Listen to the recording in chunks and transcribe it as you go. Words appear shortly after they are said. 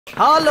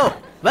Hello,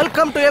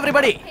 welcome to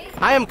everybody.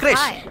 I am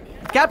Krish.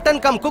 Captain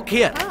come cook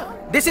here.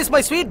 This is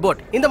my sweet boat.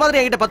 இந்த மாதிரி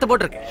என்கிட்ட 10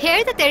 boat இருக்கு.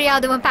 எழுத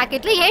தெரியாதவன்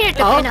பாக்கெட்ல 7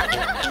 8 பேனா.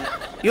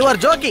 You are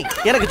joking.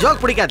 எனக்கு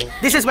ஜோக் பிடிக்காது.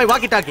 This is my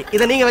walkie talkie.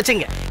 இத நீங்க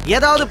வெச்சீங்க.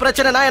 ஏதாவது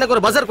பிரச்சனைனா எனக்கு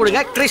ஒரு பஸர்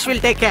கொடுங்க. Krish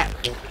will take care.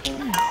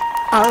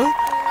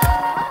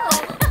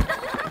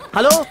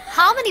 Hello?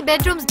 How many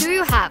bedrooms do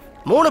you have?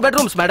 3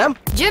 bedrooms, madam.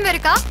 Gym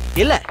இருக்கா?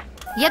 இல்ல.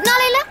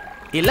 எதனால இல்ல?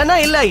 இல்லனா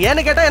இல்ல.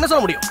 ஏன்னு கேட்டா என்ன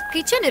சொல்ல முடியும்?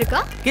 கிச்சன் இருக்கா?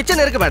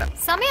 கிச்சன் இருக்கு மேடம்.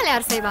 சமையல்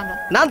யார் செய்வாங்க?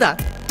 நான் தான்.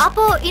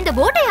 அப்போ இந்த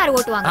போட்டை யார்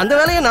ஓட்டுவாங்க? அந்த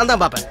வேலையை நான்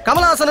தான் பாப்பேன்.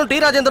 கமலஹாசனும் டி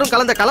ராஜேந்திரனும்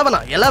கலந்த கலவனா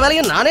எல்லா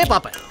வேலையும் நானே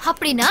பாப்பேன்.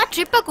 அப்படினா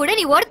ட்ரிப்ப கூட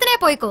நீ ஒருத்தனே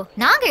போய்க்கோ.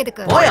 நாங்க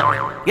எதுக்கு? ஓயா.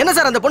 என்ன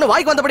சார் அந்த பொண்ணு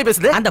வாய்க்கு வந்தபடி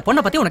பேசுது? அந்த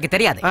பொண்ணை பத்தி உனக்கு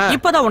தெரியாது.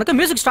 இப்போதான் உனக்கு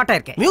மியூசிக் ஸ்டார்ட்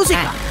ஆயிருக்கு.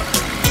 மியூசிக்.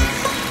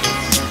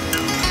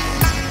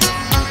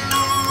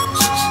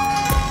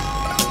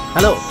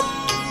 ஹலோ.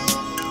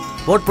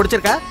 போட்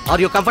பிடிச்சிருக்கா?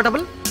 Are you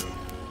comfortable?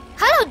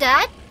 Hello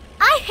dot.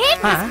 I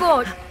hate this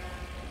boat.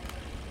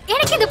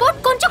 எனக்கு இந்த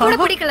போட் கொஞ்சம் கூட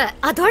பிடிக்கல.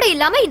 அதோட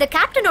இல்லாம இந்த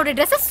கேப்டனோட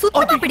Dress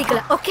சுத்தமா பிடிக்கல.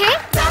 Okay?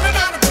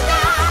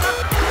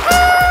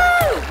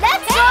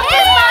 Let's go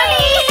this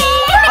party.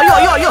 ஐயோ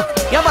ஐயோ ஐயோ.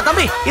 ஏமா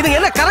தம்பி, இது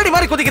என்ன கரடி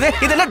மாதிரி குதிக்குது?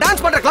 இது என்ன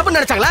டான்ஸ் பண்ற கிளப்னு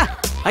நினைச்சாங்களா?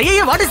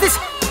 ஐயோ வாட் இஸ் திஸ்?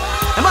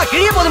 அம்மா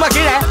கீழே போதுமா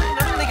கீழே?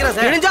 நிக்கிறேன்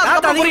சார். நிஞ்சா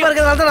அப்பா புரிய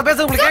வரதுனால நான்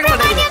பேசுறது உங்களுக்கு கேட்க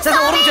மாட்டேங்குது.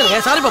 சார் ஒரு நிமிஷம் இருங்க.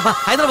 சாரி பாப்பா.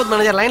 ஹைதராபாத்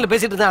மேனேஜர் லைன்ல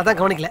பேசிட்டு இருந்தா அதான்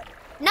கவனிக்கல.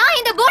 நான்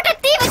இந்த போட்டை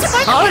தீ வச்சு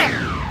கொளுத்த போறேன்.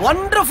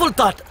 Wonderful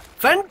thought.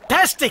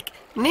 ஃபேண்டாஸ்டிக்.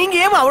 நீங்க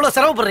ஏன் அவ்வளவு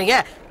சிரமப்படுறீங்க?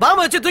 பாம்பை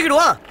வச்சு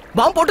தூக்கிடுவோம்.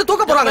 பாம்பு போட்டு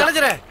தூக்க போறாங்க.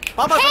 மேனேஜரே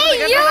பாப்பா சொல்றது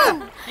கேட்டா?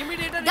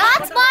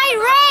 That's my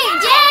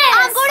range.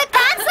 I'm going to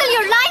cancel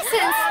your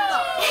license.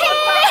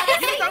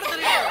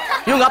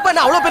 இவங்க அப்பா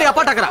என்ன அவ்வளவு பெரிய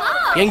அப்பா டக்கறா?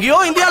 எங்கயோ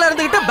இந்தியால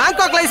இருந்துகிட்டு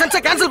பேங்காக்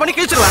லைசென்ஸை கேன்சல் பண்ணி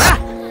கிழிச்சிடுவாரா?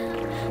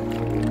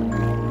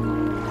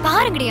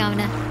 பாருங்கடி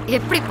அவனை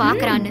எப்படி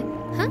பாக்குறான்னு.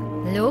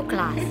 Low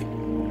class.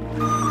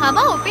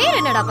 அம்மா உன் பேர்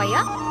என்னடா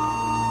பையா?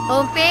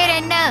 உன் பேர்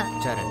என்ன?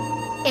 சரண்.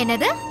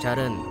 என்னது?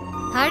 சரண்.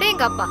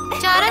 அடேங்கப்பா.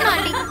 சரண்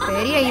ஆண்டி.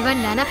 பெரிய இவன்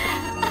நினைப்பு.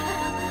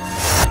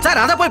 சார்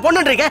அத போய்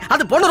பொண்ணுன்றீங்க.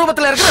 அது பொண்ணு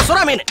ரூபத்துல இருக்கிற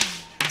சுறா மீன்.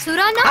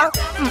 சுறானா?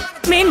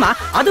 மீன்மா,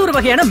 அது ஒரு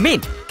வகையான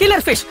மீன்.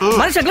 Killer fish.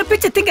 மனுஷங்களை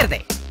பிச்சு திங்கிறதே.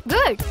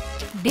 குட்.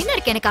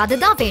 டின்னருக்கு எனக்கு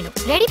அதுதான் வேணும்.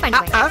 ரெடி பண்ணி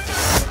வை.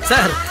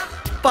 சார்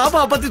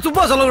பாப்பா பத்தி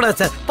சும்மா சொல்லக்கூடாது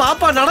சார்.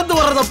 பாப்பா நடந்து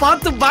வர்றத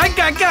பார்த்து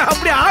பேங்காக்க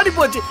அப்படி ஆடி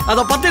போச்சு.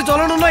 அத பத்தி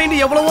சொல்லணும்னா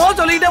இன்னும் எவ்வளவோ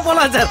சொல்லிட்டே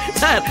போலாம் sir.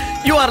 Sir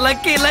you are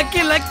lucky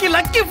lucky lucky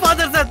lucky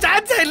father sir.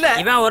 Chance இல்ல.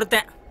 இவன்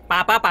ஒருத்தன்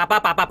பாப்பா பாப்பா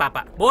பாப்பா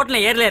பாப்பா போட்ல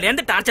ஏர்ல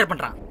இருந்து டார்ச்சர்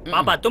பண்றான்.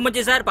 பாப்பா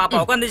தும்முச்சு சார், பாப்பா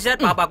உட்காந்துச்சு சார்,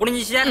 பாப்பா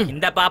குனிஞ்சிச்சு சார்.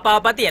 இந்த பாப்பாவை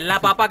பார்த்து எல்லா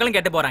பாப்பாக்களும்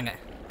கெட்டு போறாங்க.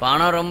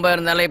 பணம் ரொம்ப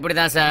இருந்தாலும்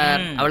இப்படிதான்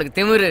சார். அவளுக்கு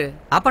திமிரு.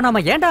 அப்ப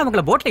நாம ஏன்டா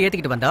அவங்கள போட்ல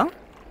ஏத்திக்கிட்டு வந்தோம்?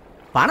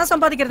 பணம்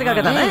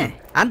சம்பாதிக்கிறதுக்காக தானே.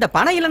 அந்த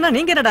பணம் இல்லன்னா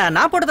நீங்க என்னடா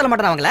நான் போட்டு தள்ள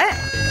மாட்டேன் அவங்கள.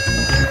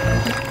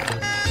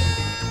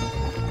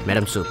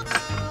 Madam soup.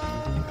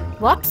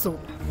 What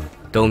soup?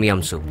 Dome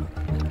am soup.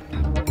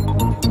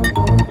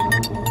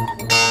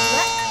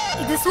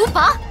 இது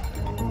சூப்பா?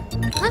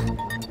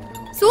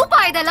 சூப்பா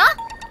இதெல்லாம்?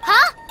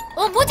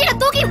 ஓ மூஞ்சில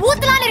தூக்கி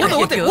ஊத்தலாம்னு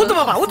இருக்கு. ஊத்து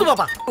பாப்பா ஊத்து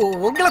பாப்பா.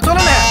 உங்கள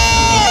சொல்லல.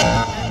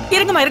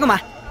 இருங்கம்மா.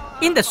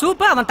 இந்த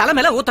சூப்பை அவன் தலை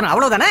மேல ஊத்தணும்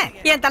அவ்வளவுதானே.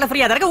 என் தலை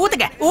ஃப்ரீயா இருக்க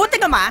ஊத்துங்க.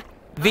 ஊத்துங்கம்மா.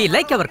 We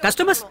like our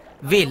customers.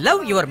 We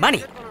love your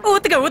money.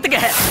 ஊத்துங்க.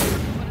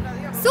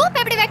 சூப்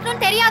எப்படி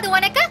வைக்கணும்னு தெரியாது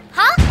உனக்கு?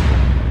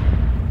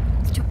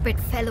 Stupid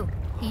fellow.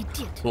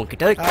 Idiot.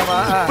 உன்கிட்ட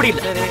இப்படி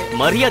இல்ல.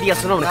 மரியாதையா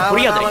சொன்னா உனக்கு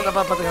புரியாது.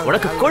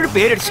 உனக்கு கொழுப்பு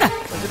ஏறிடுச்சு.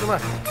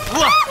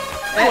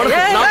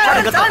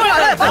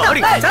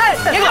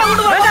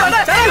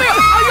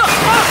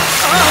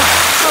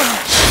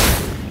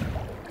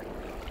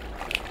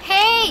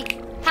 Hey,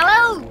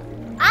 hello.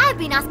 I've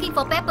been asking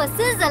for pepper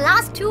since the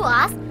last 2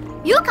 hours.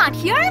 You can't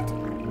hear it?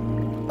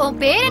 உன்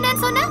பேர்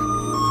என்னன்னு சொன்ன?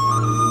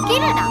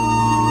 கிரணா.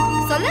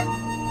 சொல்லு.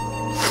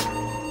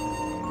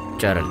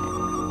 சரண்.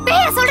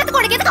 பேர் சொல்றதுக்கு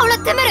உனக்கு எதுக்கு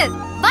அவ்வளவு திமிரு?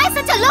 Why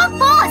such a long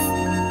pause?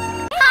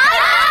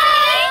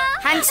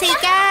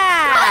 Hansika.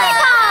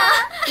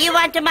 You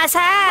want to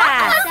massage?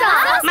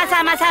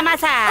 Masa.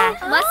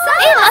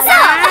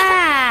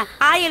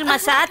 Oil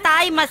massage,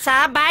 Thai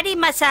massage, body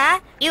massage.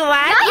 You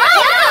want?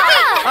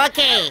 Yeah.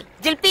 Okay.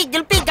 Julpi.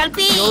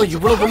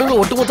 இவ்வளவு பொண்ணுங்க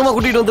ஒட்டுமொத்தமா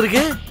கூட்டிட்டு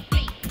வந்திருக்கு.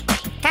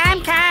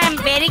 Come.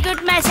 Very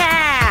good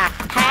massage.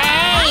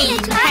 Hey.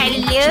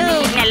 Hello.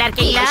 நல்லா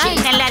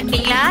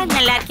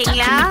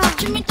இருக்கீங்களா?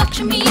 Touch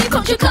me.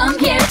 Won't you come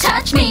here,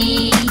 touch me?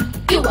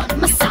 You want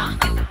massage.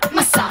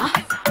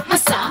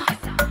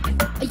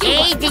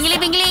 Hey,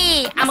 jingly.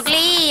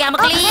 Amakli.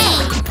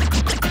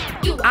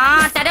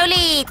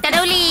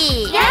 தடவுலி.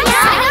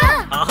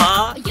 ஆஹா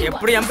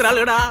எப்படி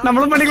அம்கறாளுடா.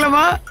 நம்மளும்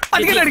பண்ணிக்கலாமா?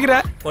 அதுக்கு அடிக்குற.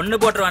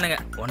 பொண்ணு போட்டுருவானுங்க.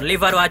 Only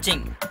for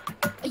watching.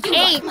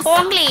 Hey,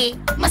 only.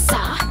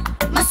 Massage.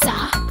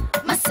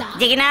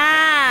 ஜிகினா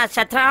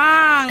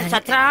சத்ராங்.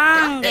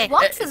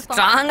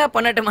 ஸ்ட்ராங்கா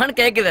பண்ணட்டுமான்னு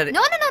கேக்குது அது.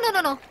 No.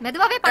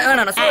 மெதுவாவே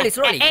பண்ணு.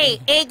 slowly.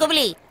 ஏய்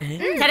குபலி.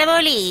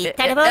 தடவோலி.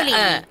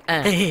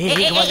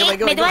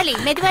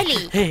 மெதுவாலி.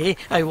 Hey,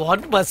 I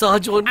want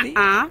massage only.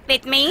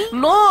 With me?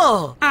 No.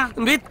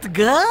 With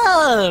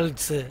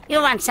girls.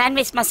 You want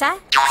sandwich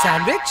massage?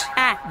 Sandwich?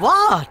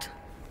 What?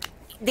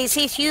 This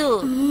is you.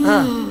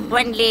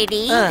 One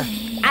lady,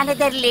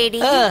 another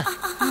lady.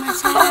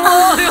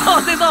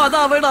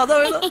 அதான்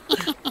வேணும்.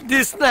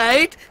 This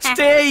night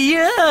stay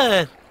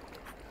here.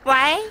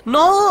 Why?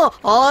 No,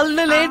 all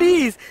the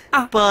ladies.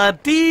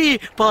 Party,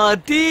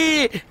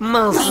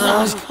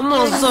 massage.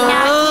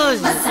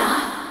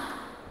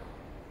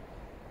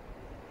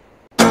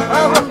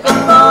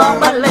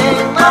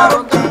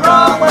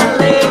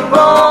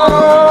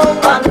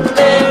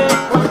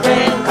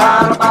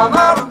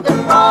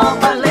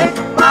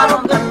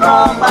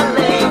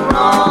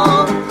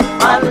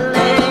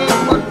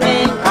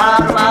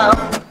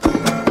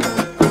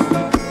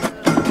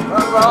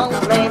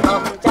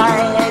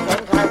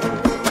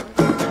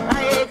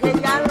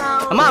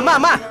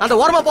 அந்த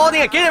ஓரமா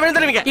போவீங்க, கீழே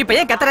விழுந்துருவீங்க. இப்ப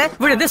ஏன் கத்துற?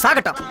 விழுந்து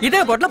சாகட்டும். இதே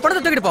போட்ல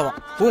படத்தை தூக்கிட்டு போவோம்.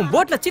 உன்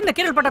போட்ல சின்ன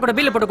கீரல் பட்ட கூட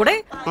பில்ல போட்டு கூட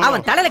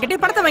அவன் தலையில கட்டி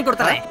படத்தை வாங்கி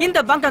கொடுத்துறேன். இந்த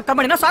பங்க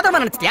கம்பெனினா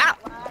சாதாரணமா நினைச்சிட்டியா?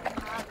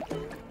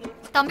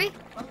 தம்பி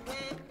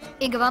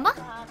இங்க வாமா.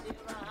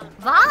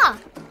 வா.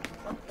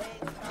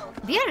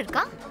 பியர்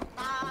இருக்கா?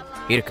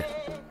 இருக்கு.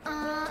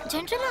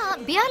 ஜெனரலா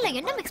பியர்ல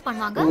என்ன மிக்ஸ்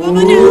பண்ணுவாங்க?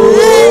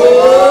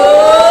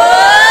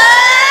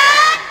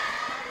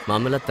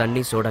 மாமலா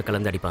தண்ணி சோடா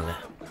கலந்து அடிப்பாங்க.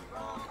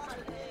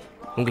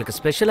 உங்களுக்கு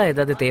ஸ்பெஷலா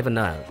ஏதாவது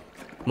தேவைன்னா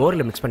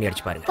மோர்ல மிக்ஸ் பண்ணி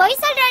அடிச்சு பாருங்க. போய்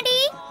சொல்றாடி,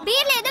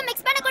 பீர்ல எதுவும்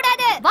மிக்ஸ் பண்ண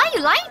கூடாது. Why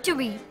you lying to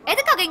me?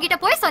 எதுக்காக என்கிட்ட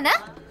போய் சொன்ன?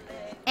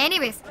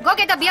 Anyways, go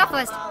get the beer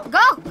first.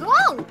 Go.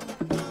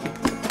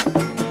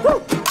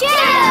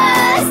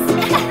 Cheers.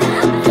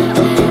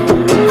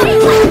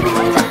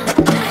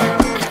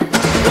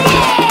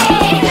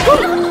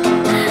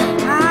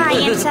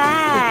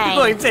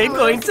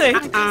 Inside.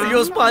 ஐயோ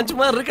ஸ்பாஞ்ச்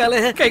மாதிரி இருக்காளே.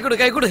 கை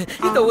கொடு.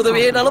 இந்த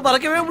உதவியை என்னால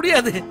மறக்கவே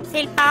முடியாது.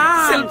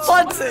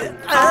 செல்பான்ஸ்.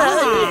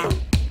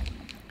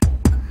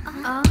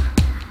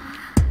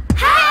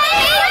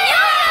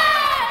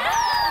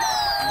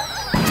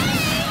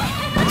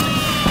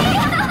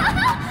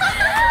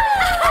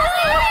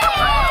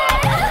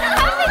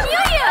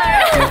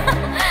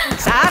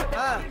 சார்,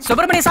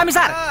 சுப்பிரமணிய சாமி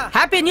sir,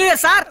 happy new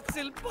year sir.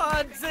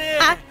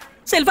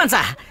 செல்பான்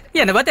sir,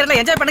 என்ன பத்திரல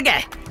என்ஜாய் பண்ணுங்க.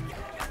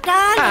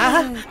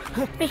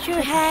 Wish you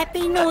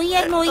happy New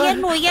Year.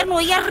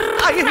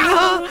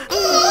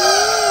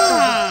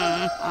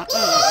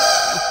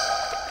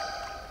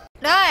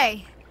 டேய்,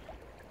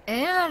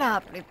 என்னடா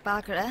அப்படி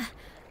பாக்குற?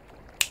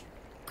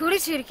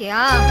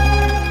 குடிச்சிருக்கியா?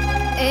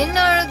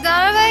 என்னோட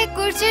தடவை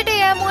குடிச்சிட்டு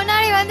என்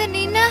முன்னாடி வந்து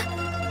நின்னா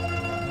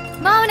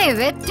மாவனை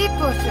வெட்டி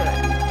போட்டு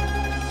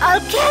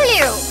I'll kill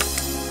you.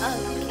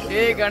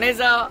 டேய்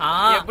கணேசா,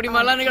 எப்படி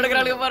மல்லான்னு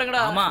கிடக்குறாளுங்க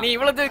பாருங்கடா. நீ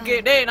இவ்வளவு தூக்கு,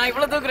 டேய் நான்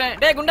இவ்வளவு தூக்குறேன்.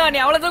 டேய் குண்டா நீ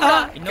அவ்வளவு தூக்குடா.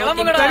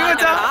 கிளம்புங்கடா.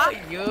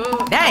 ஐயோ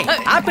டேய்,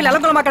 ஆப்பிள்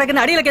அலங்கோலமா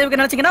கிடக்குன்னு அடியில கேவுக்கு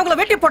நினைச்சீங்கன்னா உங்களை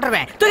வெட்டி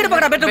போட்டுருவேன். தூக்கிட்டு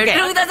போங்கடா பெட்ரூம்க்கு.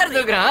 பெட்ரூம்க்கு தான் சார்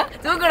தூக்குறான்.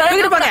 தூக்குடா.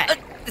 தூக்கிட்டு போங்க.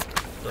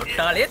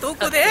 தொட்டாலே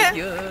தூக்குதே.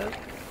 ஐயோ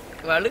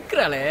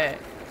வழுக்குறாளே.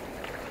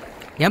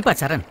 ஏன்பா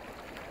சரண்,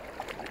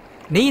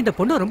 நீ இந்த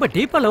பொண்ணு ரொம்ப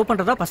டீப்பா லவ்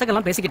பண்றதா பசங்க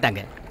எல்லாம்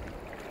பேசிக்கிட்டாங்க.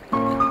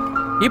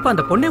 இப்ப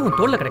அந்த பொண்ணே உன்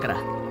தோல்ல கிடக்குறா.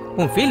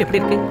 உன் ஃபீல்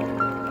எப்படி இருக்கு?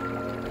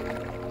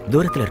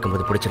 தூரத்துல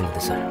இருக்கும்போது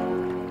பிடிச்சிருந்தது சார்.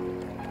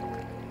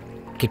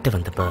 கிட்ட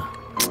வந்தப்ப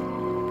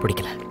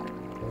பிடிக்கல.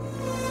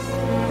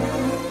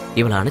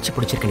 இவளை அணைச்சு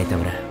பிடிச்சிருக்கனே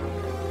தவிர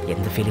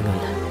எந்த ஃபீலிங்கும்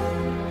இல்லை.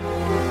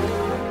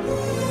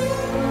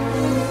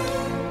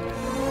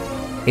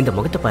 இந்த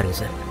முகத்தை பாருங்க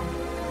சார்.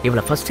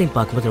 இவளை ஃபர்ஸ்ட் டைம்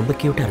பார்க்கும்போது ரொம்ப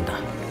கியூட்டா இருந்தா.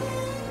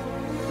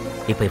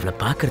 இப்ப இவளை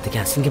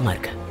பார்க்கறதுக்கு அசிங்கமா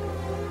இருக்கு.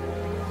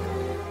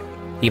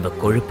 இவ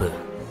கொழுப்பு,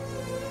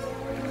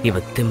 இவ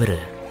திமிரு,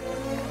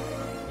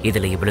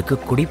 இதுல இவளுக்கு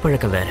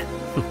குடிப்பழக்கம் வேற.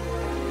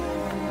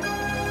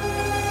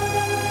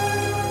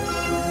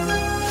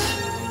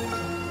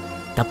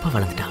 தப்பா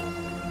வளர்ந்துட்டா.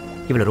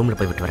 இவளை ரூம்ல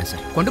போய் விட்டு வரேன்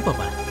சார். கொண்டு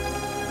போப்பா.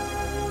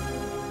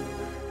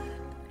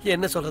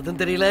 என்ன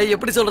சொல்றதுன்னு தெரியல,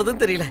 எப்படி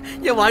சொல்றதுன்னு தெரியல.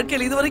 என்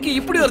வாழ்க்கையில் இதுவரைக்கும்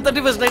இப்படி ஒரு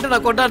 31st நைட்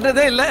நான்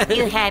கொண்டாடினதே இல்ல.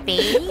 You happy?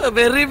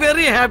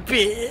 Very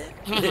happy.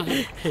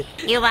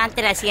 You want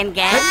the Russian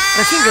girl?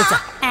 Russian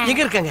கேர்ள்ஸா?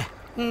 எங்க இருக்காங்க?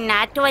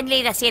 Not only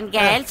Russian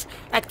girls,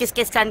 but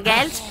Kyrgyzstan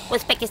girls,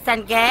 Uzbekistan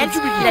girls,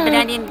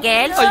 Lebanonian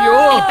girls,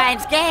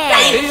 Philippines girls.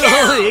 ஐயோ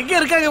எங்க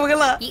இருக்காங்க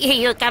இவங்கலாம்?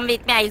 You come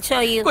with me, I'll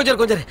show you. கொஞ்சம்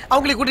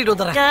அவங்களே கூட்டிட்டு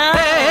வந்துறேன்.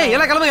 ஏய்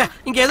எல்லாம் கிளம்புங்க.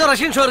 இங்க ஏதோ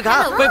ரஷ்யன் ஷோ இருக்கா?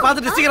 போய்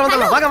பார்த்துட்டு சீக்கிரம்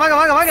வந்துடலாம்.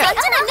 வாங்க.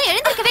 சஞ்சனா இன்னும்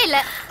எழுந்திருக்கவே இல்ல.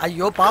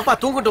 ஐயோ பாப்பா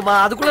தூங்கட்டுமா?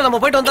 அதுக்குள்ள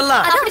நம்ம போயிட்டு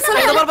வந்துடலாம்.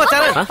 இந்த பாப்பா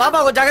சரண், பாப்பா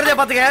கொஞ்சம் ஜாக்கிரதையா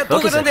பாத்துக்க.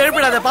 தூக்கத்துல இருந்து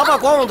எழுப்பிடாத. பாப்பா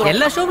கோவம் வந்துரும்.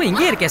 எல்லா ஷோவும்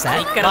இங்கே இருக்கே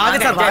சார்.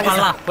 வாங்க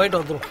சார். போயிட்டு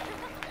வந்துரும்.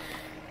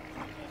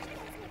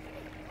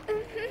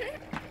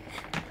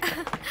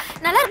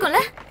 நல்லா இருக்கும்ல?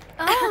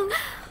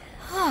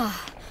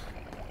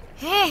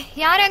 ஏய்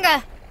யாரங்க?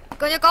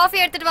 கொஞ்சம்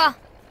காஃபி எடுத்துட்டு வா.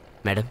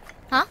 மேடம்.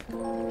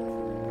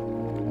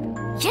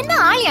 என்ன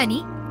ஆளியா நீ?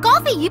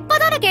 காஃபி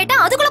இப்பதானே கேட்டா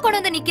அதுக்குள்ள கொண்டு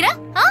வந்து நிக்கிற?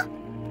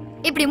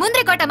 இப்படி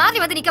முந்திரி கோட்டை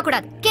மாதிரி வந்து நிக்க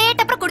கூடாது.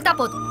 கேட்டப்புறம் கொடுத்தா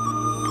போதும்.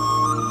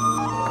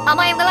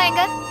 அம்மா இவங்கலாம்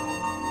எங்க?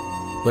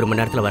 ஒரு மணி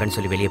நேரத்துல வரேன்னு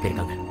சொல்லி வெளியே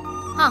போயிருக்காங்க.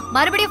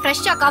 மறுபடியும்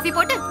ஃப்ரெஷ்ஷா காஃபி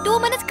போட்டு 2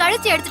 minutes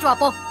கழிச்சு எடுத்துட்டு வா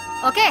போ.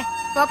 ஓகே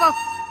போ.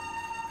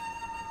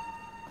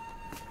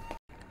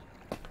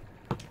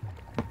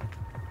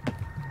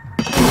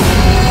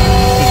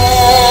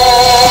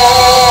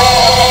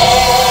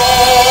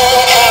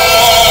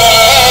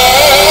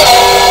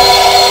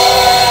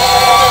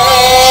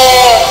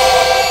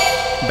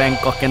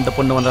 பேங்காக் எந்த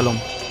பொண்ணு வந்தாலும்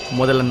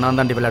முதல்ல நான்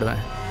தாண்டி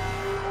விளையாடுவேன்.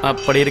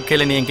 அப்படி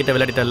இருக்கையில் நீ என்கிட்ட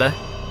விளையாடிட்டல,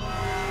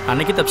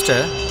 அன்னைக்கு தப்பிச்சிட்ட.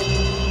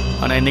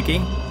 ஆனால் இன்னைக்கு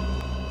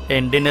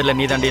என் டின்னரில்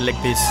நீ தாண்டி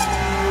லெக் பீஸ்.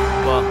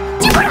 வா.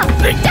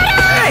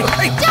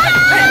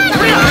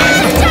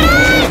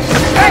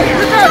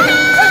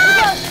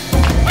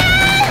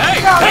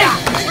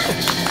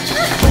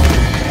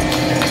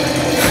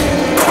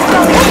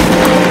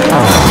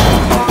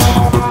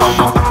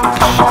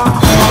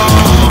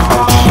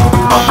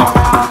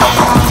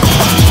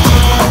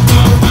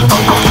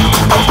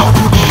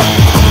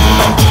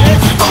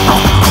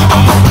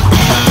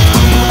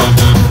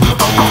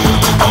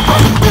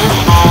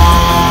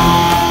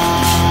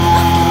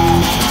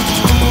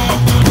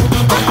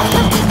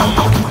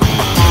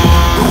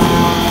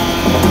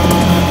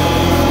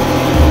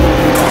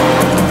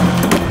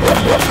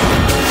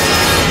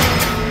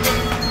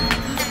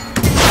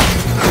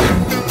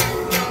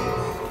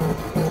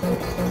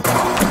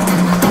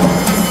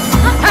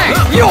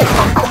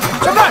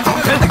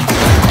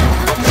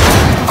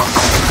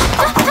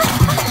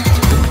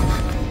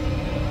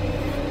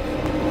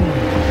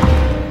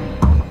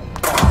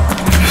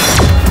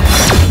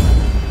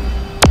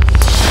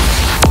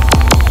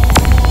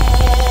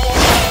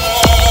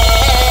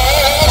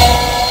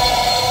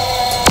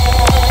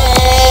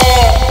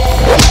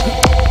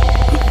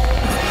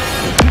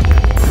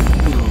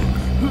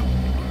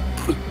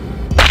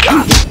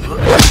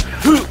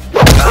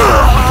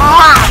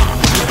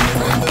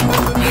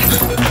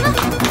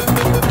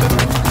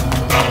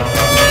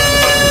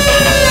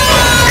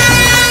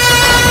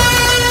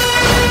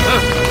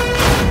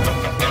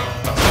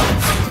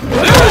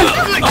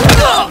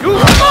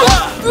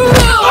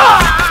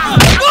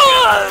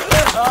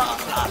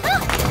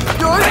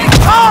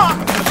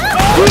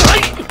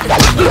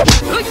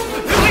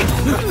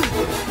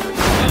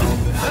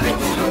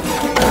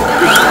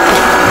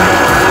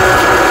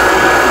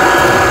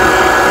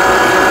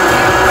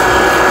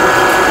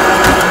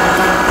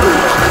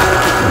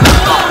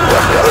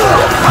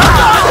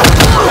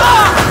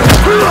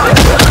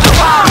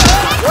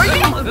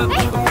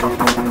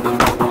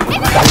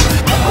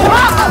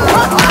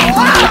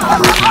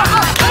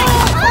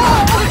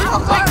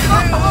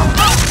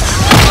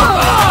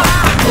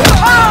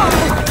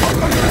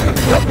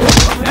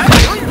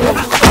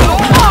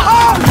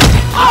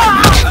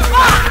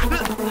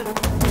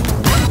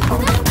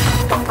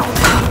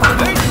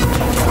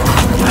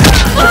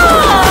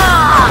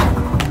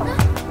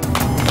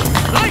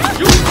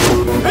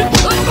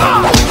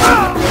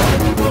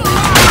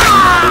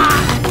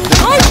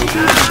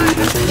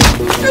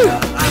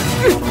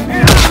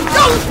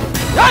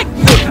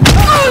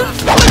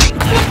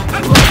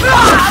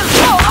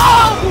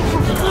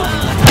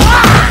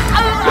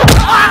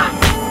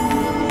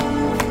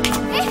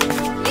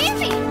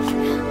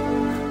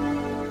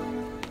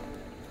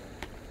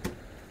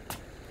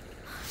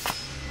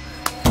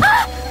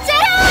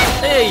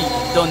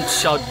 Don't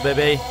shout,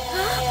 baby.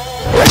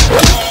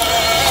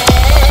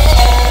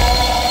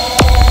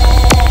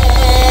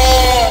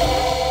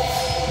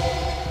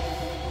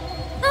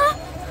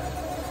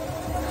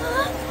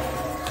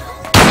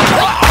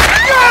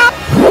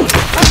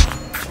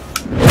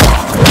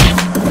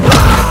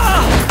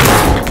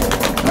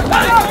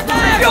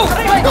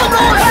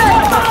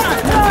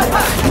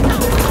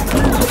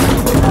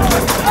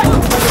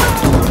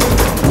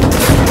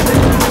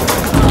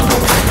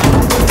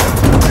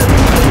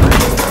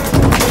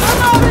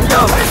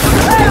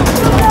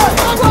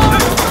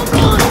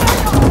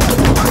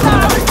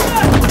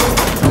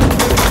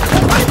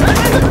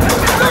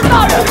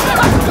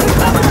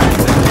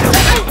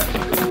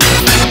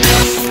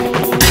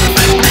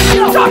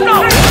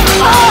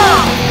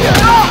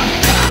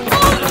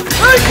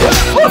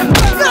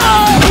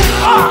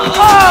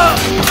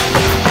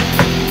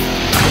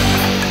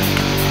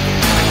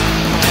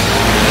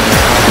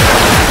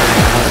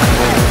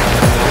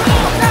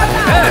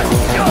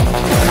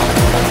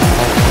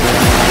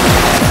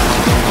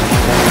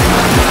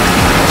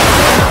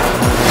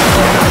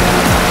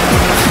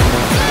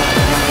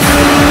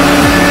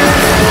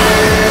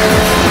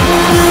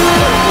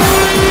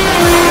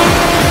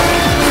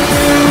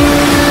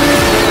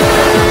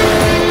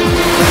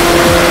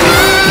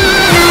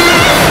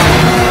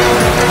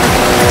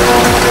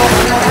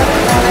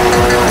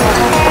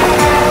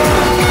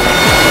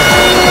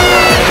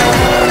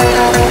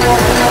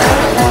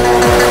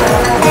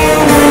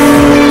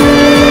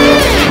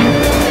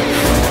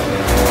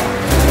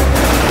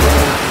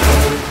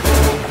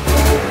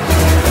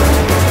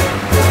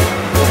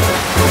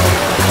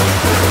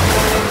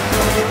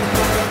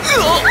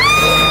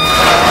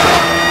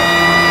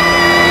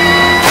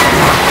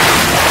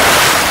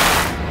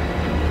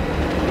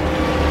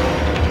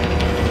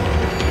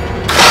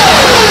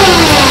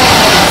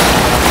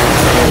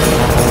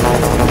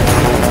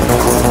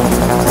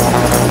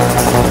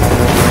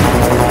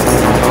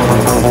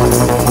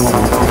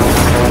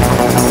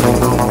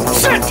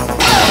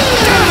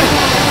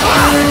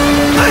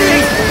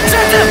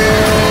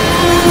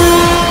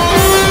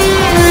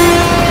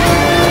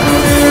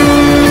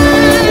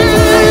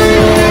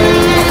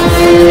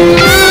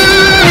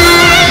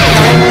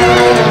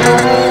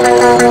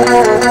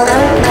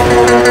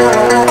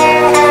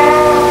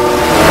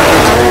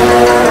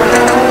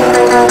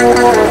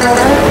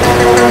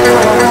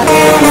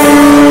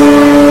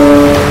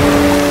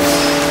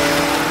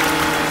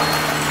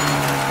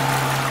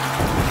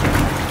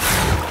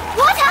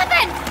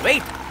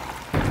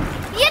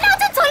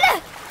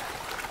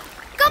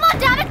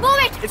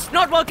 It's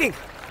not working.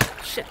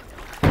 Shit.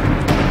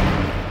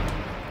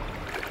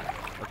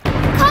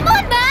 Come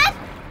on, man.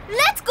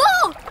 Let's go.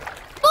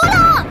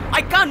 Pola.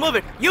 I can't move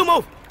it. You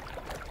move.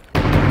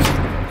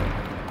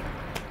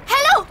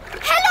 Hello.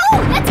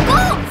 Let's go.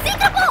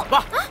 சீக்கிரம் போ.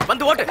 வா,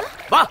 வந்து ஓட்டு.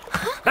 வா.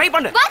 ட்ரை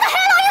பண்ணு. Why the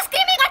hell are you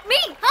screaming at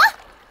me? Huh?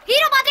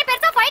 Hero மாதிரி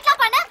பெருசா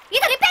ஃபைட்லாம் பண்ண.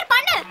 இத ரிப்பேர்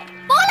பண்ணு.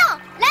 போலாம்.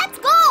 Let's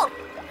go.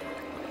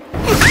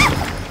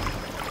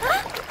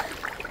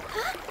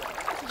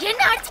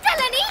 என்ன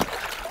அடிச்சிட்டல நீ?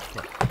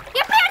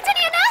 எப்படி அடிச்ச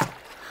நீ என்ன?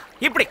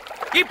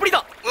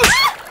 இப்படிதான்.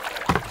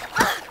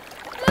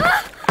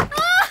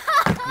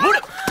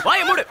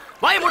 வாயை மூடு.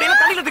 இல்ல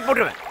தண்ணில தூக்கி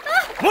போட்டுருவேன்.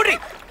 மூடி.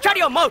 Shut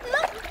your mouth.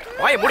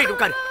 வாயை மூடிட்டு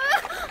உட்காரு.